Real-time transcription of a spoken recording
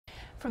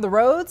From the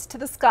roads to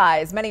the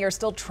skies, many are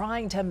still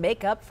trying to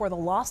make up for the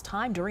lost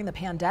time during the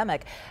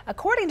pandemic.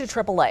 According to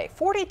AAA,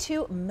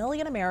 42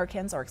 million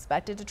Americans are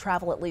expected to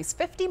travel at least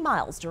 50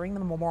 miles during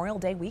the Memorial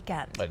Day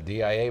weekend. At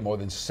DIA, more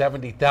than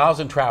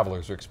 70,000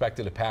 travelers are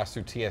expected to pass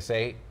through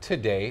TSA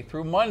today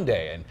through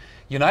Monday. And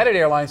United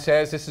Airlines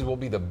says this will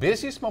be the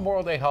busiest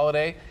Memorial Day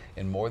holiday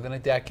in more than a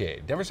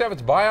decade. Denver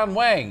 7's Bayan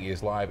Wang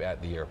is live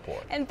at the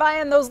airport. And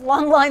Bayan, those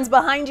long lines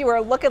behind you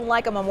are looking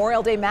like a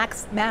Memorial Day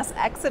mass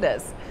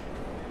exodus.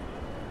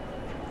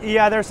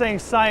 Yeah, they're saying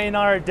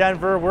sayonara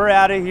Denver. We're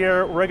out of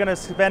here. We're going to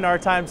spend our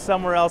time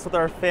somewhere else with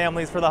our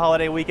families for the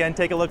holiday weekend.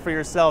 Take a look for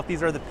yourself.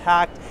 These are the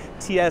packed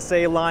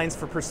TSA lines.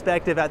 For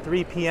perspective, at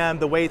 3 p.m.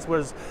 the wait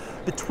was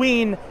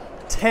between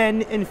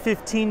 10 and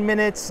 15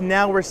 minutes.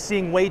 Now we're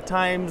seeing wait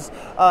times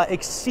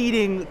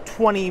exceeding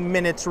 20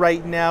 minutes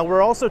right now.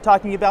 We're also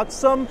talking about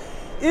some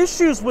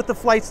issues with the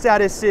flight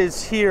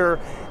statuses here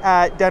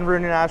at Denver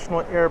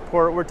International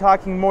Airport. We're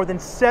talking more than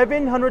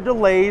 700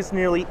 delays,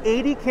 nearly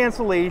 80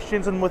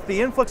 cancellations, and with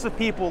the influx of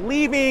people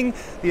leaving,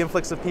 the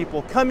influx of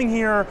people coming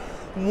here,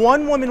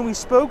 one woman we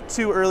spoke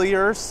to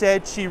earlier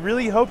said she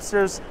really hopes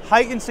there's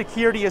heightened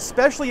security,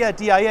 especially at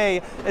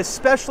DIA,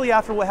 especially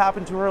after what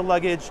happened to her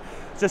luggage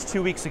just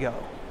 2 weeks ago.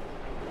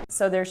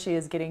 So there she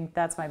is getting,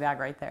 that's my bag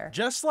right there.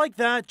 Just like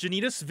that,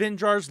 Janita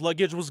Svinjar's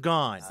luggage was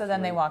gone. So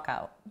then they walk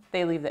out.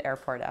 They leave the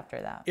airport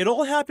after that. It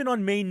all happened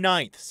on May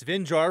 9th.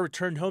 Svinjar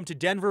returned home to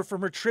Denver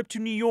from her trip to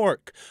New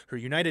York. Her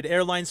United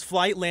Airlines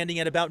flight landing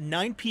at about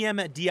 9 p.m.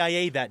 at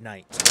DIA that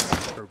night.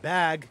 Her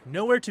bag,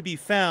 nowhere to be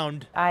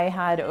found. I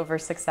had over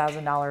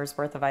 $6,000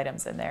 worth of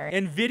items in there.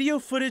 And video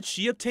footage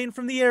she obtained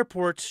from the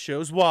airport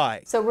shows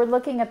why. So we're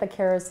looking at the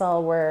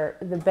carousel where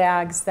the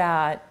bags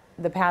that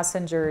the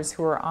passengers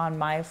who were on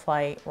my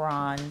flight were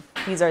on.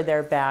 These are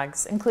their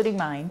bags, including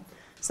mine.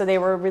 So they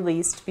were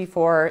released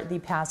before the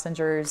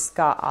passengers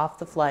got off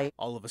the flight.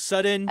 All of a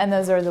sudden, and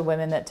those are the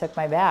women that took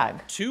my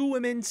bag. Two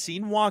women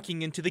seen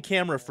walking into the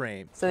camera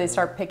frame. So they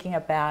start picking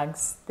up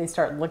bags. They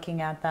start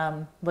looking at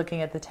them,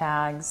 looking at the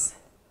tags.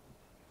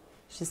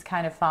 She's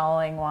kind of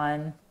following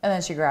one, and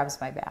then she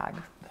grabs my bag.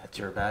 That's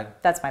your bag?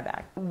 That's my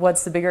bag.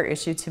 What's the bigger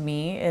issue to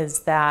me is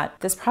that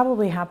this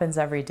probably happens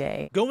every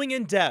day. Going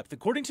in depth,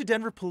 according to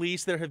Denver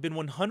police, there have been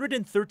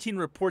 113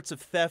 reports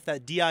of theft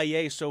at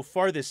DIA so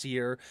far this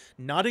year,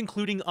 not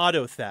including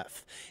auto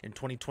theft. In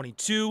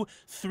 2022,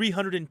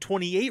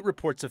 328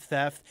 reports of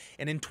theft,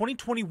 and in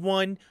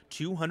 2021,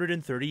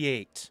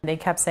 238. They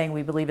kept saying,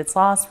 we believe it's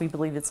lost, we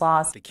believe it's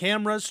lost. The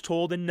cameras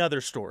told another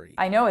story.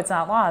 I know it's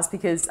not lost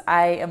because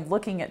I am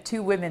looking at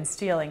two women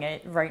stealing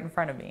it right in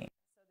front of me.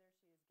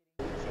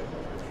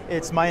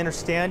 It's my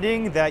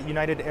understanding that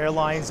United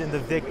Airlines and the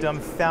victim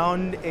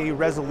found a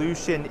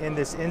resolution in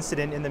this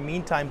incident. In the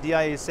meantime,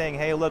 DIA is saying,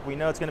 hey, look, we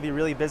know it's going to be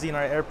really busy in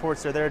our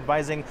airports, so they're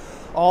advising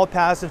all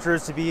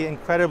passengers to be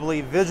incredibly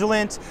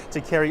vigilant,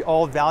 to carry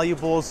all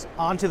valuables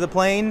onto the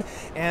plane,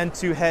 and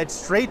to head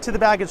straight to the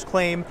baggage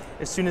claim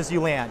as soon as you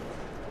land.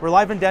 We're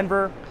live in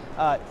Denver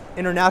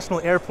International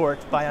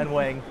Airport. Bayan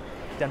Wang,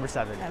 Denver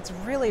 7. That's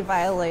really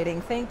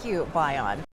violating. Thank you, Bayan.